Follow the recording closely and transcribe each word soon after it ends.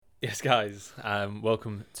Yes, guys.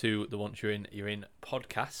 Welcome to the Once You're In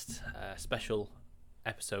podcast special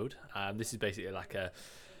episode. This is basically like a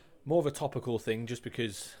more of a topical thing, just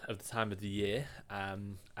because of the time of the year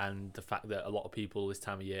and the fact that a lot of people this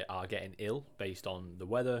time of year are getting ill based on the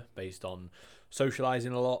weather, based on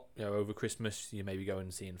socialising a lot. You know, over Christmas you may be going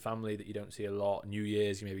and seeing family that you don't see a lot. New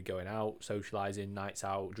Year's you may be going out, socialising, nights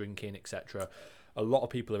out, drinking, etc. A lot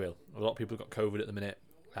of people are ill. A lot of people have got COVID at the minute,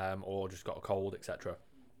 or just got a cold, etc.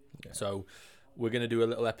 Yeah. So we're going to do a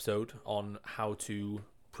little episode on how to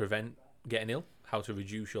prevent getting ill, how to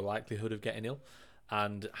reduce your likelihood of getting ill,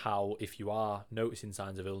 and how, if you are noticing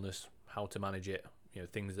signs of illness, how to manage it. You know,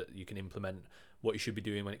 things that you can implement, what you should be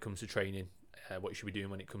doing when it comes to training, what you should be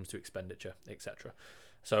doing when it comes to expenditure, etc.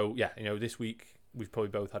 So yeah, you know, this week we've probably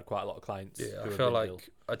both had quite a lot of clients. Yeah, who I have feel been like ill.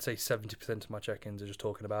 I'd say 70% of my check-ins are just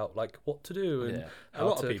talking about like what to do and Yeah,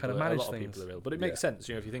 how to kind of manage a lot things. of people are ill, but it makes sense.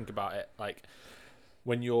 You know, if you think about it, like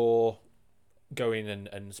when you're going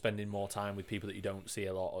and spending more time with people that you don't see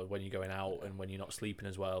a lot, or when you're going out and when you're not sleeping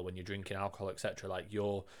as well, when you're drinking alcohol, etc., like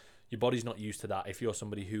your body's not used to that. If you're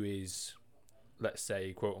somebody who is, let's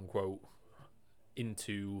say, quote unquote,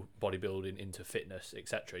 into bodybuilding, into fitness,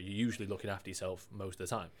 etc., you're usually looking after yourself most of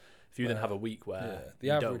the time. If you then have a week where the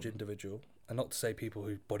average individual, and not to say people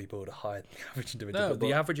who bodybuild are higher than the average individual, No, but the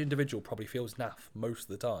but- average individual probably feels naff most of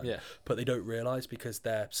the time. Yeah. But they don't realise because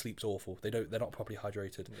their sleep's awful. They're not properly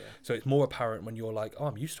hydrated. Yeah. So it's more apparent when you're like, oh,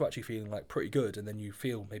 I'm used to actually feeling like pretty good, and then you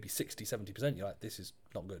feel maybe 60-70%, you're like, this is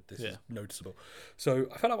not good, this is noticeable. So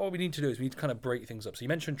I feel like what we need to do is we need to kind of break things up. So you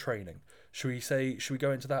mentioned training. Should we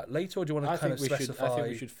go into that later, or do you want to kind of specify? I think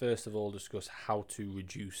we should first of all discuss how to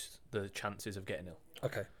reduce the chances of getting ill.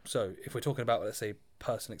 Okay, so if we're talking about, let's say,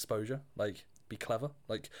 person exposure, like, be clever.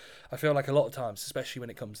 Like, I feel like a lot of times, especially when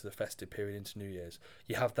it comes to the festive period into New Year's,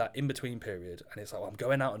 you have that in-between period, and it's like, well, I'm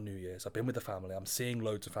going out on New Year's, I've been with the family, I'm seeing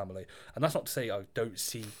loads of family, and that's not to say I don't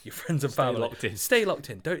see your friends and family. Stay locked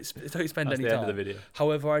in. Don't spend That's any the time. end of the video.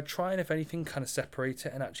 However, I try and, if anything, kind of separate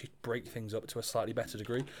it and actually break things up to a slightly better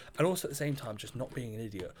degree, and also at the same time, just not being an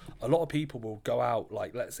idiot. A lot of people will go out,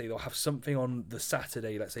 like, let's say they'll have something on the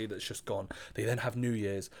Saturday, let's say that's just gone, they then have New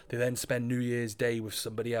Year's, they then spend New Year's Day with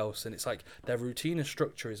somebody else, and it's like their routine and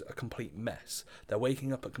structure is a complete mess. They're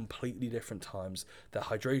waking up at completely different times, their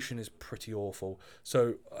hydration is pretty awful.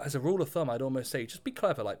 So as a rule of thumb, I'd almost say just be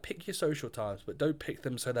clever, like pick your social times, but don't pick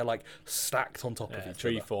them so they're like stacked on top of each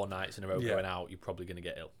other. 3-4 nights in a row going out, you're probably going to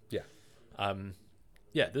get ill. Yeah.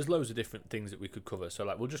 There's loads of different things that we could cover, so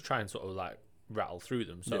like we'll just try and sort of like rattle through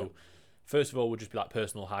them. So Yeah. first of all, we'll just be like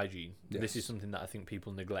personal hygiene. Yes. This is something that I think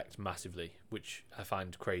people neglect massively, which I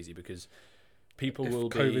find crazy, because people If will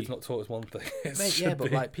COVID's be not taught us one thing, it Mate, should but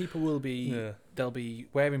be. like people will be Yeah. they'll be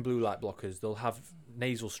wearing blue light blockers, they'll have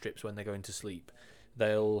nasal strips when they're going to sleep,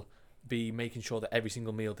 they'll be making sure that every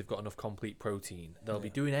single meal they've got enough complete protein, they'll be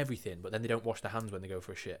doing everything, but then they don't wash their hands when they go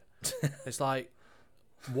for a shit. It's like,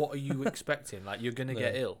 what are you expecting? Like, you're gonna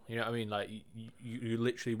get ill, you know what I mean? Like you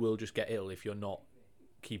literally will just get ill if you're not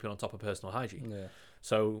keeping on top of personal hygiene. Yeah.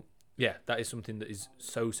 So yeah, that is something that is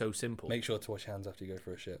so simple. Make sure to wash your hands after you go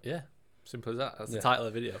for a shit. Yeah, simple as that. That's the Yeah. title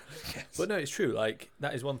of the video. Yes. But no, it's true. Like,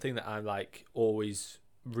 that is one thing that I'm like always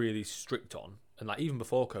really strict on, and like even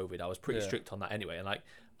before COVID, I was pretty Yeah. strict on that anyway. And like,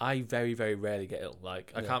 I very rarely get ill.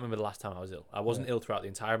 Like, I can't remember the last time I was ill. I wasn't ill throughout the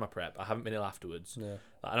entire of my prep. I haven't been ill afterwards. Yeah.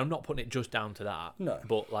 Like, and I'm not putting it just down to that. No.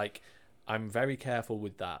 But like, I'm very careful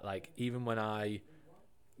with that. Like, even when I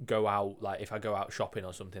go out, like if I go out shopping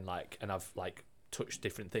or something, like, and I've like touched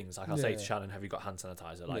different things, like I'll say to Shannon, "Have you got hand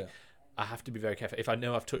sanitizer?" Like. Yeah. I have to be very careful. If I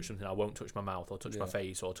know I've touched something, I won't touch my mouth or touch my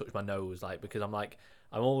face or touch my nose, like, because I'm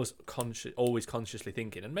always consciously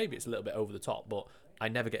thinking, and maybe it's a little bit over the top, but I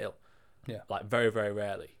never get ill. Yeah. Like, very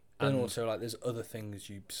rarely. And also, like, there's other things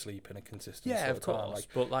you sleep in a consistent Yeah, sort of course. time. Like,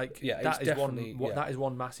 But like, yeah, that it's is one. definitely- That is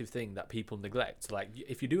one massive thing that people neglect. Like,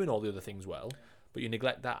 if you're doing all the other things well, but you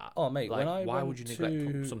neglect that. oh mate, like, when I why went would you neglect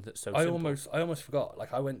to, something that's so I simple? almost forgot.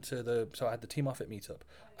 Like, I went to so I had the Team Offit meetup,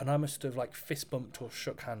 and I must have like fist bumped or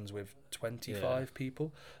shook hands with 25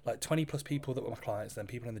 people, like 20 plus people that were my clients, then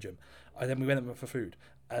people in the gym. Then we went for food,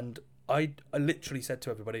 and I literally said to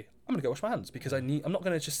everybody, I'm gonna go wash my hands, because I'm not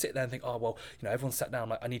gonna just sit there and think, oh well, you know, everyone's sat down,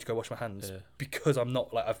 like I need to go wash my hands, because I'm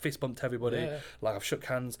not, like, I've fist bumped everybody, like I've shook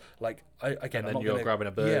hands, like I'm then not you're gonna, grabbing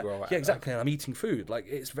a burger or whatever. yeah, exactly, and I'm eating food. Like,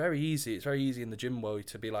 it's very easy in the gym world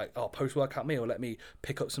to be like, oh, post workout meal, let me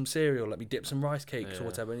pick up some cereal, let me dip some rice cakes or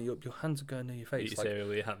whatever, and your hands are going near your face. Eat your cereal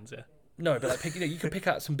with your hands, yeah. No, but like, you can pick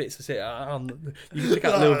out some bits of cereal. You can pick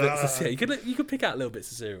out little bits of cereal. You could pick out little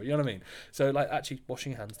bits of cereal. You know what I mean? So like, actually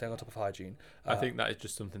washing your hands, staying on top of hygiene. I think that is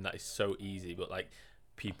just something that is so easy, but like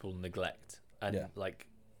people neglect, and like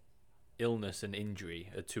illness and injury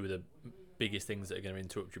are two of the biggest things that are going to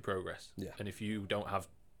interrupt your progress. Yeah. And if you don't have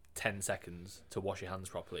 10 seconds to wash your hands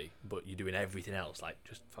properly, but you're doing everything else, like,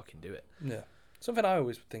 just fucking do it. Yeah. Something I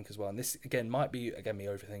always think as well, and this again might be me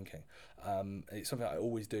overthinking. It's something I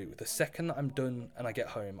always do. The second that I'm done and I get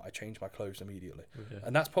home, I change my clothes immediately,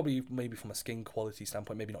 and that's probably maybe from a skin quality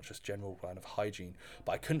standpoint, maybe not just general kind of hygiene.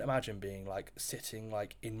 But I couldn't imagine being like sitting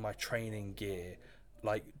like in my training gear,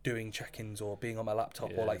 like doing check-ins or being on my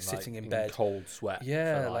laptop or like sitting in bed, cold sweat.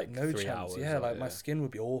 Yeah, for like no 3 chance. hours, Yeah, like my skin would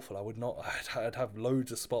be awful. I would not. I'd have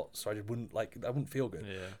loads of spots, so I just wouldn't like. I wouldn't feel good.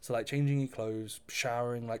 Yeah. So like changing your clothes,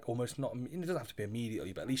 showering, like almost not. It doesn't have to be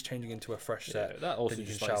immediately, but at least changing into a fresh set. That also then you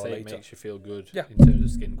just can like shower say later. makes you feel good. Yeah. In terms of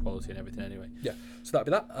skin quality and everything. Anyway. Yeah. So that'd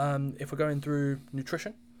be that. If we're going through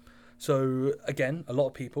nutrition. So again, a lot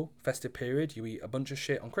of people, festive period, you eat a bunch of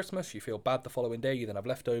shit on Christmas, you feel bad the following day, you then have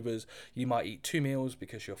leftovers, you might eat 2 meals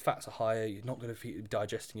because your fats are higher, you're not going to be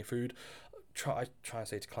digesting your food. I try and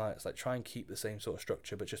say to clients, like, try and keep the same sort of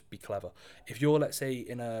structure, but just be clever. If you're, let's say,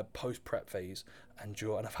 in a post-prep phase, and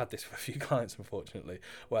I've had this with a few clients, unfortunately,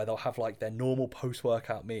 where they'll have like their normal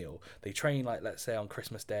post-workout meal. They train, like, let's say on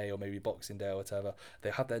Christmas Day or maybe Boxing Day or whatever.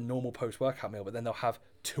 They have their normal post-workout meal, but then they'll have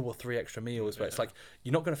 2 or 3 extra meals where it's like,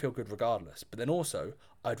 you're not going to feel good regardless. But then also,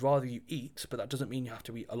 I'd rather you eat, but that doesn't mean you have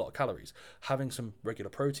to eat a lot of calories. Having some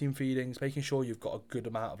regular protein feedings, making sure you've got a good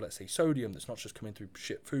amount of, let's say, sodium that's not just coming through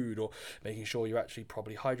shit food, or making sure you're actually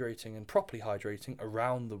properly hydrating and properly hydrating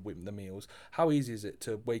around the meals. How easy is it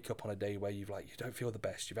to wake up on a day where you don't feel the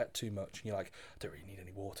best, you've had too much, and you're like, I don't really need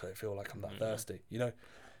any water, I feel like I'm that thirsty, you know?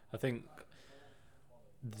 I think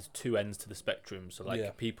there's 2 ends to the spectrum. So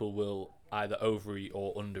like people will either overeat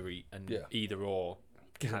or undereat, and either or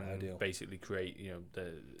can basically create,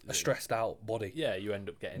 a stressed out body. Yeah, you end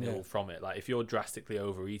up getting ill from it. Like if you're drastically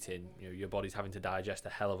overeating, your body's having to digest a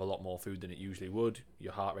hell of a lot more food than it usually would.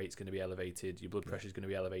 Your heart rate's going to be elevated, your blood pressure's going to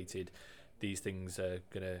be elevated. These things are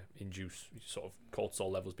going to induce sort of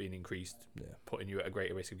cortisol levels being increased, putting you at a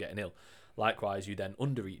greater risk of getting ill. Likewise, you then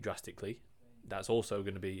undereat drastically. That's also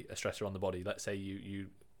going to be a stressor on the body. Let's say you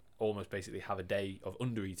almost basically have a day of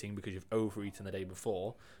undereating because you've overeaten the day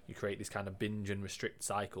before. You create this kind of binge and restrict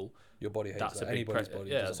cycle. Your body hates that's that. A big Anybody's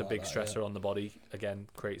body that's a big like stressor on the body. Again,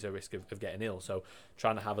 creates a risk of getting ill. So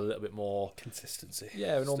trying to have a little bit more consistency.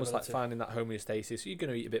 Yeah, and almost like finding that homeostasis. So you're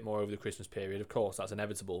going to eat a bit more over the Christmas period. Of course, that's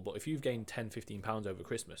inevitable. But if you've gained 10, 15 pounds over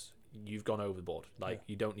Christmas, you've gone overboard.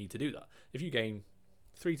 You don't need to do that. If you gain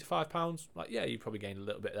 3 to 5 pounds, you probably gained a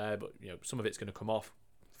little bit there, but some of it's going to come off.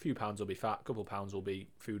 Few pounds will be fat, a couple of pounds will be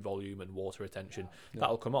food volume and water retention.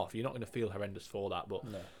 That'll come off. You're not going to feel horrendous for that, but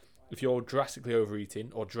if you're drastically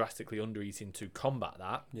overeating or drastically undereating to combat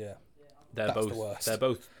that, they're both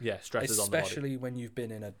stresses on the body. Especially when you've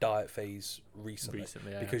been in a diet phase recently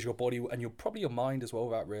because your body and your mind as well,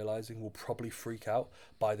 without realizing, will probably freak out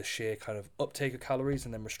by the sheer kind of uptake of calories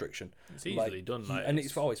and then restriction. It's easily done, and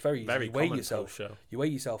it's very easy. Very you weigh common yourself. post-show. You weigh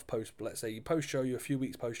yourself let's say you post show, you're a few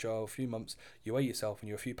weeks post show, a few months. You weigh yourself and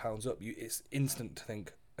you're a few pounds up. It's instant to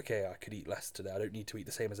think, okay, I could eat less today. I don't need to eat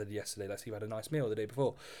the same as I did yesterday. Let's say you had a nice meal the day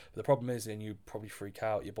before. But the problem is, then you probably freak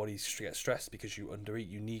out. Your body gets stressed because you undereat.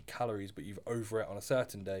 You need calories, but you've over it on a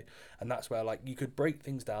certain day. And that's where you could break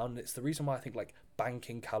things down. And it's the reason why I think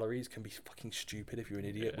banking calories can be fucking stupid if you're an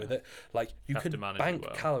idiot with it. You can bank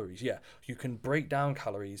calories. Yeah, you can break down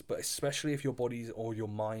calories, but especially if your body or your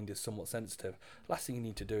mind is somewhat sensitive, last thing you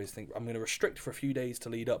need to do is think, I'm going to restrict for a few days to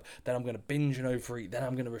lead up, then I'm going to binge and overeat, then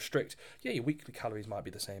I'm going to restrict. Yeah, your weekly calories might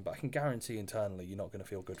be the same, but I can guarantee internally you're not going to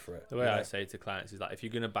feel good for it. The way I say to clients is if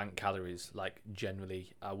you're going to bank calories,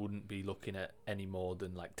 generally I wouldn't be looking at any more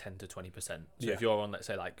than 10 to 20%. So if you're on, let's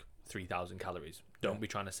say 3,000 calories, don't be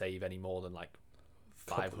trying to save any more than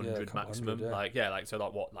 500 maximum.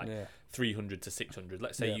 300 to 600.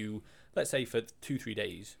 Let's say for 2-3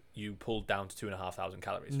 days you pulled down to 2,500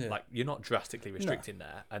 calories. You're not drastically restricting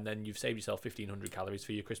there, and then you've saved yourself 1,500 calories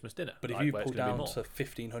for your Christmas dinner. But if you pull down to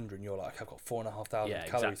 1,500 and you're I've got 4,500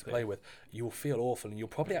 calories to play with, you'll feel awful, and you'll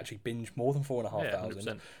probably actually binge more than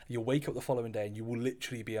 4,500. You'll wake up the following day and you will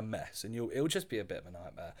literally be a mess, and it'll just be a bit of a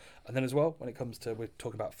nightmare. And then as well, when it comes to, we're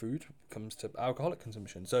talking about food, it comes to alcoholic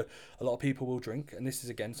consumption. So a lot of people will drink, and this is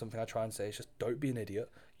again something I try and say is just don't be an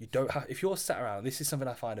idiot. You don't have, if you're sat around, this is something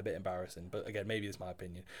I find a bit embarrassing, but again, maybe it's my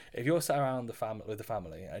opinion. If you're sat around with the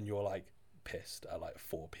family and you're pissed at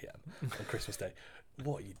 4 p.m. on Christmas Day,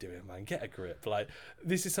 what are you doing, man? Get a grip.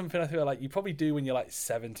 This is something I feel you probably do when you're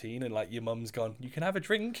 17 and your mum's gone, you can have a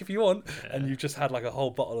drink if you want, and you've just had a whole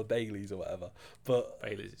bottle of Baileys or whatever. But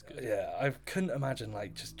Baileys is good. Yeah, I couldn't imagine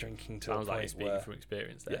just drinking to Sounds a point like speaking from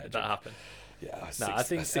experience there. Did that happen? Yeah, I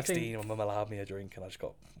was 16 when mum allowed me a drink and I just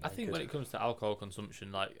got... I think when it comes to alcohol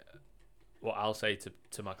consumption, what I'll say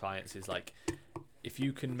to my clients is like, if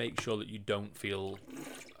you can make sure that you don't feel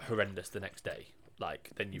horrendous the next day,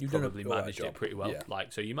 like, then you've probably managed it pretty well. Yeah.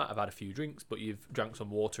 Like, so you might have had a few drinks, but you've drank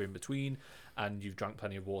some water in between, and you've drank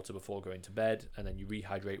plenty of water before going to bed, and then you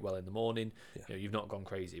rehydrate well in the morning. Yeah. You know, you've not gone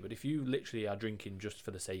crazy. But if you literally are drinking just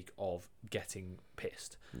for the sake of getting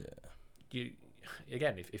pissed, you,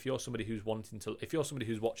 again, if you're somebody who's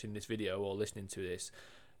watching this video or listening to this,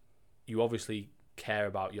 you obviously care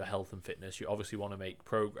about your health and fitness. You obviously want to make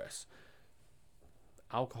progress.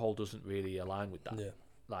 Alcohol doesn't really align with that. Yeah.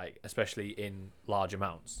 Like, especially in large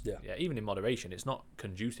amounts. Yeah. Even in moderation, it's not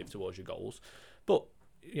conducive towards your goals. But,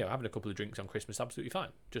 you know, having a couple of drinks on Christmas, absolutely fine.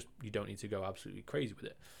 Just, you don't need to go absolutely crazy with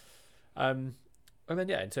it. And then,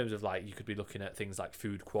 in terms of, like, you could be looking at things like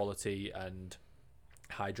food quality and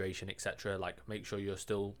hydration, etc. Like, make sure you're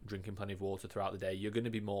still drinking plenty of water throughout the day. You're going to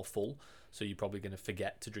be more full, so you're probably going to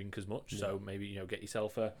forget to drink as much. So maybe, you know, get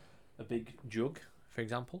yourself a big jug, for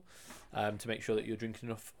example, to make sure that you're drinking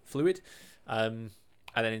enough fluid.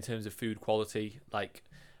 And then in terms of food quality, like,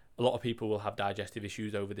 a lot of people will have digestive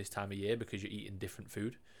issues over this time of year because you're eating different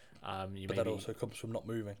food. But that also comes from not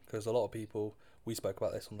moving, because a lot of people, we spoke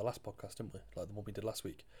about this on the last podcast, didn't we? Like the one we did last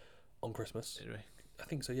week on Christmas. Did we? I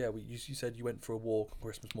think so, yeah. You said you went for a walk on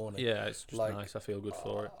Christmas morning. Yeah, it's just like, nice. I feel good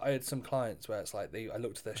for it. I had some clients where it's like I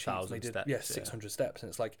looked at their sheets and they did steps, 600 steps, and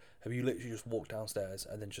it's like, have you literally just walked downstairs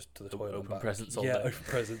and then just to the toilet and open back? presents all day. Open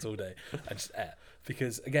presents all day and just air.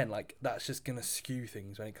 Because again, like, that's just gonna skew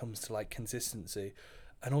things when it comes to like consistency,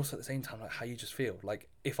 and also at the same time, like, how you just feel. Like,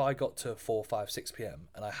 if I got to 4, 5, 6 p.m.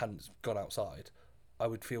 and I hadn't gone outside, I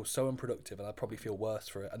would feel so unproductive, and I'd probably feel worse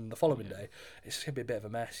for it. And the following day, it's just gonna be a bit of a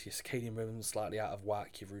mess. Your circadian rhythm's slightly out of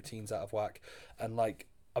whack, your routine's out of whack, and like,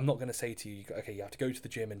 I'm not gonna say to you, okay, you have to go to the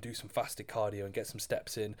gym and do some fasted cardio and get some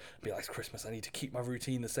steps in. And be like, it's Christmas, I need to keep my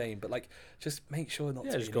routine the same. But like, just make sure not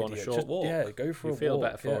to just be go an on idiot. a short walk. Yeah, go for a walk. You feel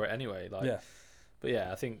better for it anyway. Like, yeah. But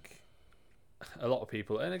yeah, I think a lot of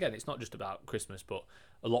people, and again, it's not just about Christmas, but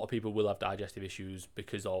a lot of people will have digestive issues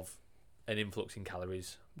because of an influx in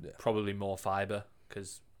calories, probably more fibre,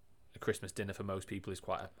 because a Christmas dinner for most people is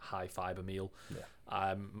quite a high fibre meal.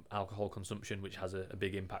 Alcohol consumption, which has a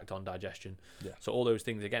big impact on digestion. So all those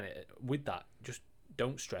things, again, with that, just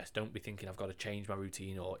don't stress. Don't be thinking I've got to change my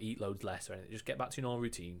routine or eat loads less or anything. Just get back to your normal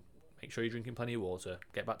routine. Make sure you're drinking plenty of water.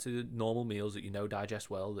 Get back to the normal meals that you know digest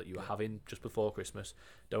well, that you were having just before Christmas.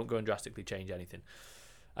 Don't go and drastically change anything.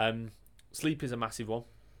 Sleep is a massive one.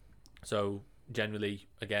 So generally,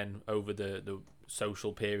 again, over the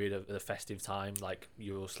social period of the festive time, like,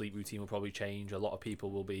 your sleep routine will probably change. A lot of people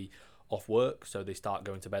will be off work, so they start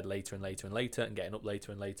going to bed later and later and later and getting up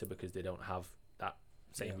later and later because they don't have that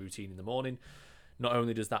same routine in the morning. Not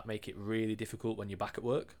only does that make it really difficult when you're back at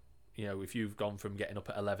work, you know, if you've gone from getting up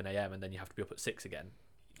at 11 a.m. and then you have to be up at 6 again,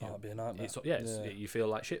 That'd be a nightmare. You feel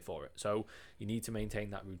like shit for it. So you need to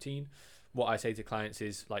maintain that routine. What I say to clients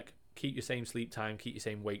is, like, keep your same sleep time, keep your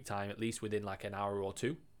same wake time, at least within like an hour or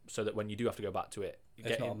two, so that when you do have to go back to it,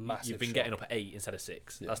 you've been getting up at 8 instead of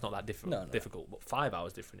 6. That's not that difficult, but 5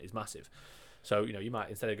 hours different is massive. So, you know, you might,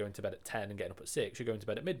 instead of going to bed at 10 and getting up at 6, you're going to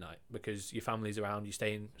bed at midnight because your family's around, you're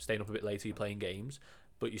staying up a bit later, you're playing games,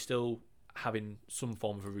 but you're still having some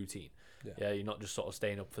form of a routine. You're not just sort of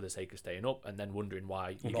staying up for the sake of staying up and then wondering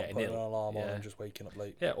why you're getting ill. Not putting an alarm on and just waking up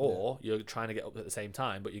late. Or you're trying to get up at the same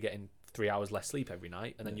time, but you're getting 3 hours less sleep every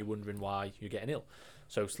night, and then you're wondering why you're getting ill.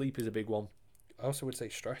 So sleep is a big one. I also would say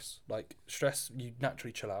stress. Like, stress, you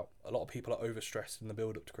naturally chill out. A lot of people are overstressed in the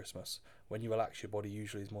build up to Christmas. When you relax, your body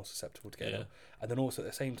usually is more susceptible to getting ill. And then also at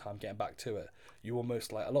the same time, getting back to it, you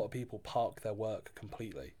almost, like, a lot of people park their work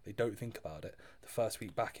completely. They don't think about it. The first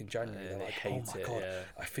week back in January, they're like, oh my God,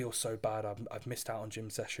 I feel so bad. I've missed out on gym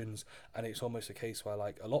sessions. And it's almost a case where,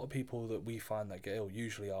 like, a lot of people that we find that get ill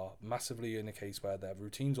usually are massively in a case where their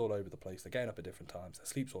routine's all over the place. They're getting up at different times. Their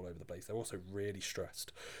sleep's all over the place. They're also really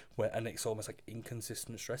stressed. And it's almost like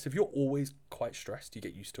inconsistent stress. If you're always quite stressed, you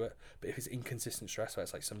get used to it. But if it's inconsistent stress, where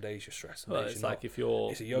it's like some days you're stressed, well, it's like if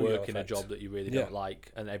you're working a job that you really don't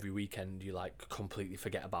like, and every weekend you like completely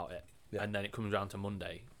forget about it, and then it comes around to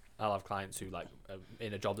Monday. I'll have clients who, like, are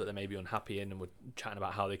in a job that they may be unhappy in, and we're chatting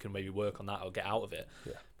about how they can maybe work on that or get out of it.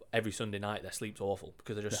 But every Sunday night their sleep's awful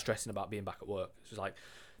because they're just stressing about being back at work. It's just like,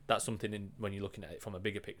 that's something when you're looking at it from a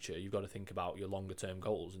bigger picture, you've got to think about your longer term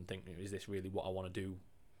goals and think, is this really what I want to do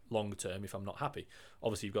longer term if I'm not happy?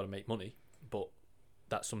 Obviously you've got to make money, but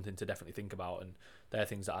that's something to definitely think about, and they're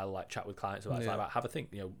things that I like chat with clients about. It's like, have a think,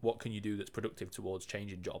 you know, what can you do that's productive towards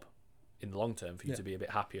changing job in the long term for you to be a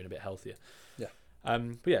bit happier and a bit healthier.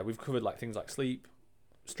 But yeah, we've covered like things like sleep,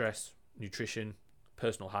 stress, nutrition,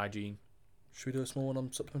 personal hygiene. Should we do a small one on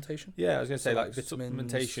supplementation? Yeah, I was going to say, like,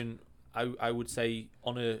 vitamins. supplementation, I would say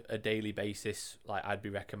on a daily basis, like I'd be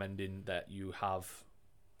recommending that you have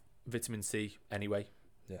vitamin C anyway.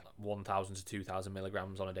 Yeah. 1,000 to 2,000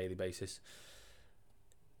 milligrams on a daily basis.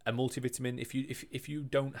 A multivitamin, if you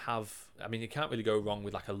don't have, I mean, you can't really go wrong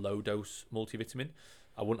with like a low dose multivitamin.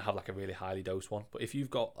 I wouldn't have like a really highly dosed one, but if you've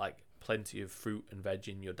got like plenty of fruit and veg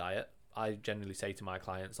in your diet, I generally say to my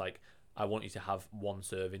clients, like, I want you to have one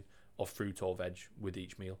serving of fruit or veg with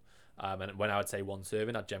each meal. And when I would say one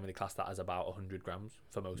serving, I'd generally class that as about 100 grams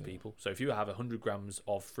for most people. So if you have 100 grams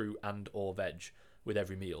of fruit and or veg with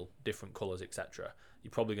every meal, different colours, etc.,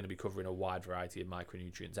 you're probably going to be covering a wide variety of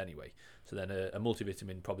micronutrients anyway. So then a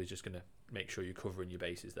multivitamin probably just going to make sure you're covering your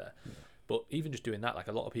bases there. Yeah. But even just doing that, like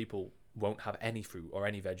a lot of people won't have any fruit or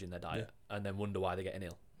any veg in their diet and then wonder why they're getting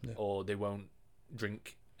ill. Yeah. Or they won't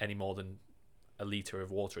drink any more than a litre of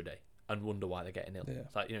water a day and wonder why they're getting ill. Yeah.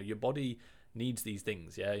 It's like, your body needs these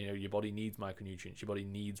things. Yeah, your body needs micronutrients. Your body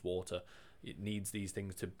needs water. It needs these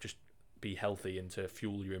things to just be healthy and to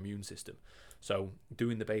fuel your immune system. So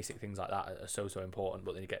doing the basic things like that are so important,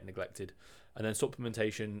 but then you get neglected. And then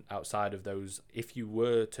supplementation outside of those, if you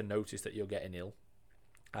were to notice that you're getting ill,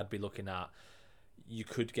 I'd be looking at, you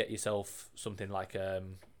could get yourself something like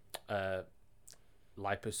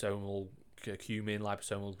liposomal curcumin,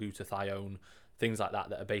 liposomal glutathione, things like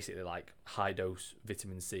that are basically like high dose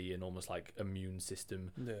vitamin C and almost like immune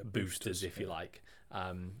system boosters, if you like.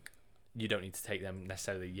 You don't need to take them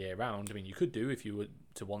necessarily year round. I mean, you could do if you were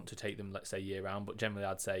to want to take them, let's say, year round, but generally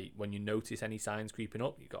I'd say when you notice any signs creeping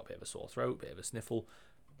up, you've got a bit of a sore throat, a bit of a sniffle,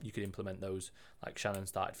 you could implement those. Like Shannon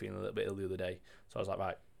started feeling a little bit ill the other day, so I was like,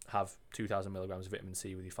 right, have 2,000 milligrams of vitamin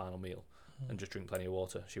C with your final meal and just drink plenty of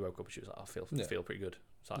water. She woke up and she was like, I feel pretty good.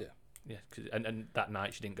 So and that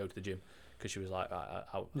night she didn't go to the gym because she was like,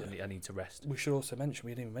 I need to rest. We should also mention,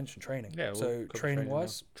 we didn't even mention training. Yeah, so training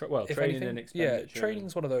wise, training and expenditure. Yeah,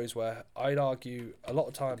 training's one of those where I'd argue a lot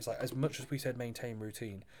of times, like as much as we said maintain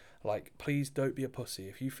routine, like please don't be a pussy.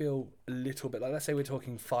 If you feel a little bit, like let's say we're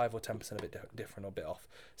talking 5 or 10% a bit different or a bit off,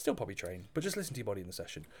 still probably train, but just listen to your body in the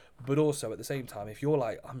session. But also at the same time, if you're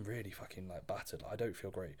like, I'm really fucking like battered, I don't feel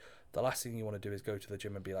great, the last thing you want to do is go to the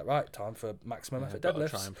gym and be like, right, time for maximum effort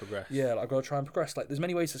deadlifts. Try and progress. Yeah, I've got to try and progress. Like, there's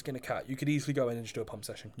many ways to skin a cat. You could easily go in and just do a pump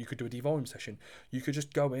session. You could do a devolume session. You could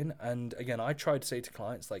just go in and, again, I try to say to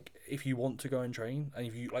clients, like, if you want to go and train, and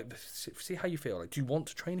if you, like, see how you feel. Like, do you want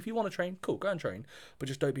to train? If you want to train, cool, go and train. But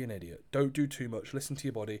just don't be an idiot. Don't do too much. Listen to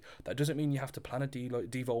your body. That doesn't mean you have to plan a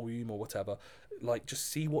devolume or whatever. Like, just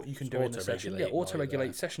see what you can do in the session. Yeah,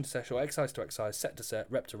 auto-regulate, session to session, or exercise to exercise, set to set,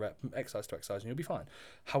 rep to rep, exercise to exercise, and you'll be fine.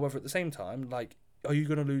 However, at the same time, like, are you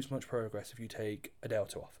going to lose much progress if you take a day or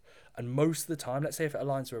two off? And most of the time, let's say if it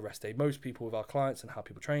aligns to a rest day, most people with our clients and how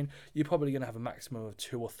people train, you're probably going to have a maximum of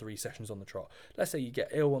 2 or 3 sessions on the trot. Let's say you get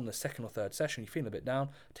ill on the second or third session, you're feeling a bit down,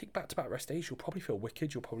 take back-to-back rest days, you'll probably feel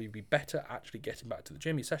wicked, you'll probably be better actually getting back to the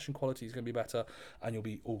gym, your session quality is going to be better, and you'll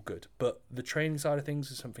be all good. But the training side of things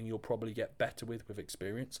is something you'll probably get better with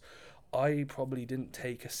experience. I probably didn't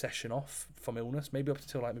take a session off from illness, maybe up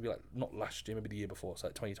until maybe not last year, maybe the year before, so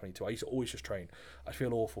like 2022. I used to always just train. I'd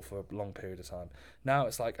feel awful for a long period of time. Now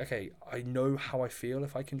it's like, okay, I know how I feel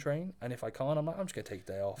if I can train, and if I can't, I'm just going to take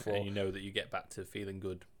a day off. And you know that you get back to feeling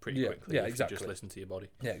good pretty quickly if you just listen to your body.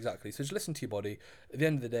 Yeah, exactly. So just listen to your body. At the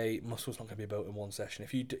end of the day, muscle's not going to be built in one session.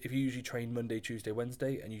 If you usually train Monday, Tuesday,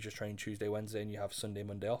 Wednesday, and you just train Tuesday, Wednesday, and you have Sunday,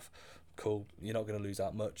 Monday off, cool, you're not going to lose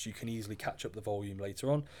that much. You can easily catch up the volume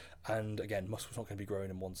later on, and again, muscle's not going to be growing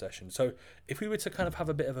in one session. So if we were to kind of have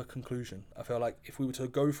a bit of a conclusion, I feel like if we were to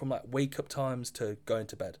go from like wake up times to going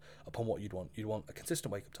to bed upon what you'd want a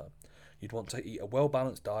consistent wake up time. You'd want to eat a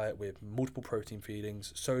well-balanced diet with multiple protein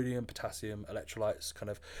feedings, sodium, potassium, electrolytes,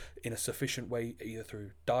 kind of in a sufficient way, either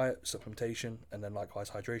through diet, supplementation, and then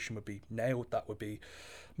likewise hydration would be nailed. That would be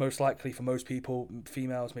most likely for most people,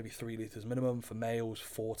 females, maybe 3 litres minimum. For males,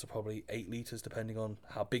 4 to probably 8 litres, depending on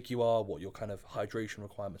how big you are, what your kind of hydration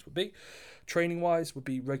requirements would be. Training-wise, would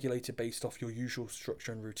be regulated based off your usual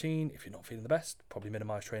structure and routine. If you're not feeling the best, probably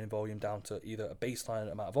minimise training volume down to either a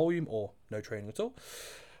baseline amount of volume or no training at all.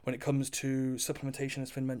 When it comes to supplementation, as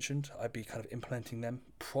Finn mentioned, I'd be kind of implementing them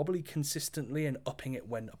probably consistently and upping it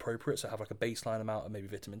when appropriate. So have like a baseline amount of maybe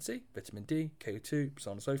vitamin C, vitamin D, KO2, so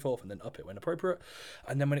on and so forth, and then up it when appropriate.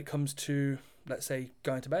 And then when it comes to, let's say,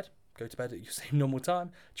 going to bed, go to bed at your same normal time.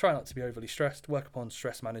 Try not to be overly stressed. Work upon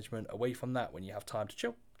stress management away from that when you have time to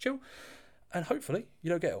chill. And hopefully you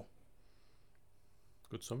don't get ill.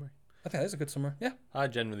 Good summary. I think that's a good summary, yeah. I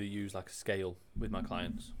generally use like a scale with my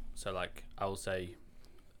clients. So like I will say,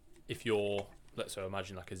 if you're, let's say,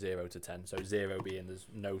 imagine like a 0 to 10, so 0 being there's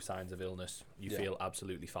no signs of illness, you feel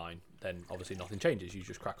absolutely fine, then obviously nothing changes, you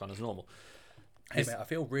just crack on as normal. Hey mate, I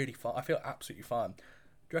feel really fine. I feel absolutely fine.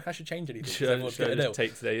 Do you reckon I should change anything? 'Cause Should everyone's I getting just ill.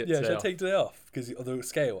 take today? Yeah, today should I off? take today off? Because of the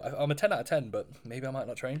scale, I'm a 10 out of 10, but maybe I might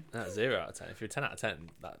not train. 0 out of 10. If you're 10 out of 10,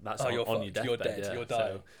 that's Oh, on you're your fucked. deathbed. You're dead. Yeah. You're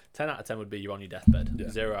dying. So 10 out of 10 would be you're on your deathbed. Yeah.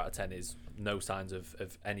 0 out of 10 is no signs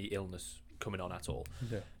of any illness coming on at all.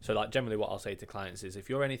 Yeah. So like generally what I'll say to clients is if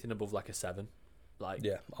you're anything above like a 7, like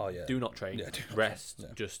Yeah. Oh yeah. do not train, Yeah, do not rest, train.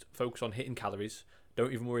 Yeah. just focus on hitting calories.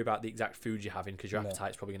 Don't even worry about the exact food you're having because your No.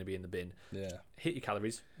 appetite's probably going to be in the bin. Yeah. Hit your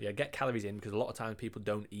calories. Yeah, get calories in because a lot of times people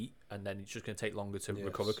don't eat and then it's just going to take longer to Yes.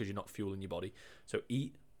 recover because you're not fueling your body. So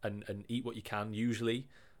eat and eat what you can. Usually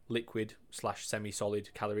liquid /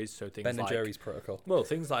 semi-solid calories. So things Ben and like Jerry's protocol. well,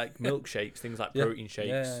 things like milkshakes, things like Yeah. protein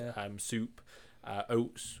shakes, Yeah. Soup,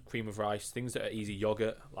 oats, cream of rice, things that are easy,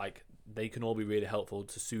 yogurt. Like they can all be really helpful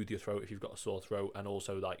to soothe your throat if you've got a sore throat, and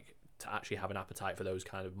also like to actually have an appetite for those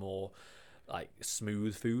kind of more like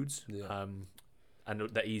smooth foods. Yeah. And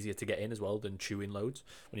they're easier to get in as well than chewing loads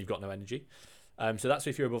when you've got no energy. So that's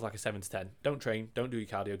if you're above like a 7 to 10. Don't train, don't do your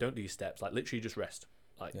cardio, don't do your steps. Like literally just rest,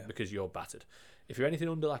 like Yeah. because you're battered. If you're anything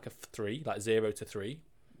under like a 3, like 0 to 3,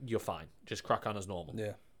 you're fine. Just crack on as normal.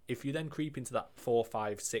 Yeah. If you then creep into that 4,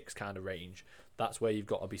 5, 6 kind of range, that's where you've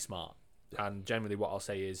got to be smart. Yeah. And generally, what I'll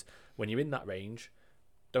say is when you're in that range,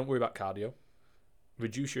 don't worry about cardio.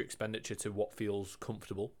 Reduce your expenditure to what feels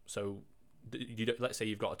comfortable. So you don't, let's say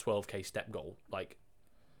you've got a 12k step goal, like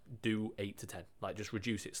do 8 to 10, like just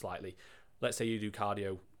reduce it slightly. Let's say you do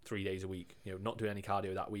cardio 3 days a week, not doing any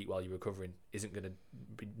cardio that week while you're recovering isn't going to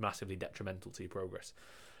be massively detrimental to your progress.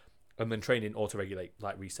 And then training auto-regulate,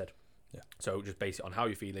 like Reece said. Yeah. So just base it on how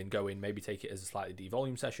you're feeling, go in, maybe take it as a slightly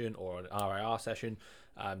devolume session or an RIR session,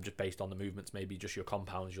 just based on the movements. Maybe just your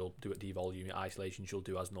compounds you'll do at devolume, your isolations you'll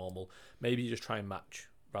do as normal. Maybe you just try and match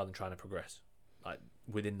rather than trying to progress, like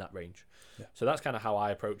within that range. Yeah. So that's kind of how I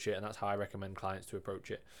approach it, and that's how I recommend clients to approach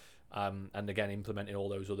it. And again, implementing all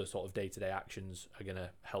those other sort of day-to-day actions are going to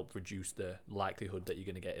help reduce the likelihood that you're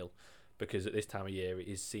going to get ill, because at this time of year it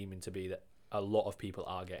is seeming to be that a lot of people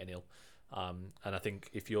are getting ill. And I think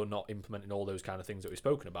if you're not implementing all those kind of things that we've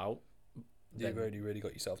spoken about, You've really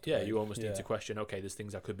got yourself to yeah, blame. you almost Yeah. need to question, okay, there's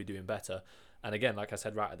things I could be doing better. And again, like I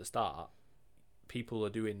said right at the start, people are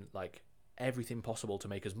doing like everything possible to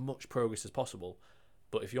make as much progress as possible.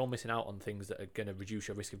 But if you're missing out on things that are going to reduce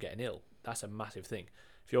your risk of getting ill, that's a massive thing.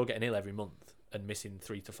 If you're getting ill every month and missing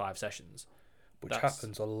 3 to 5 sessions, Which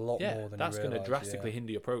happens a lot more than that's you going to realise, drastically yeah.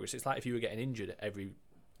 hinder your progress. It's like if you were getting injured every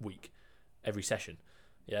week, every session,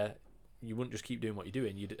 yeah, you wouldn't just keep doing what you're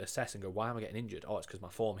doing. You'd assess and go, why am I getting injured? Oh, it's because my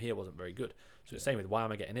form here wasn't very good. So it's the same with why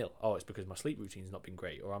am I getting ill? Oh, it's because my sleep routine's not been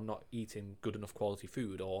great, or I'm not eating good enough quality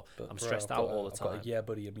food, or But I'm bro, stressed I've out got all the time. I've got a yeah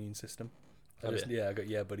buddy immune system. Have you? Yeah, I got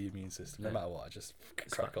yeah buddy immune system. No Yeah. matter what, I just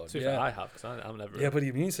It's crack fine. on. To be fair, I have, because I'm never. Yeah, buddy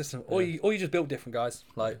immune system. Or Yeah. you just build different, guys.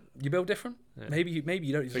 Like you build different. Yeah. Maybe you don't just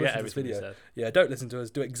Forget listen to this everything we video. said. Yeah, don't listen to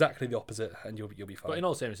us. Do exactly the opposite, and you'll be fine. But in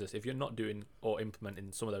all seriousness, if you're not doing or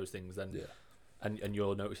implementing some of those things, then Yeah. and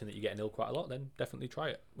you're noticing that you're getting ill quite a lot, then definitely try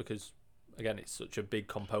it, because again, it's such a big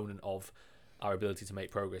component of our ability to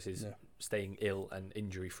make progress is Yeah. staying ill and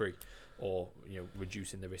injury free, or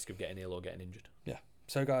reducing the risk of getting ill or getting injured.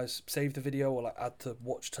 So guys, save the video or like add to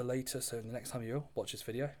watch to later. So the next time you're ill, watch this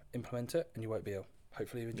video, implement it, and you won't be ill.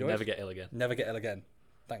 Hopefully you You enjoy never it. get ill again. Never get ill again.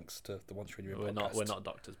 Thanks to the Once You're in Your Podcast. We're not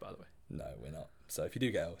doctors, by the way. No, we're not. So if you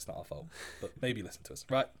do get ill, it's not our fault. But maybe listen to us.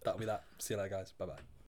 Right, that'll be that. See you later, guys. Bye bye.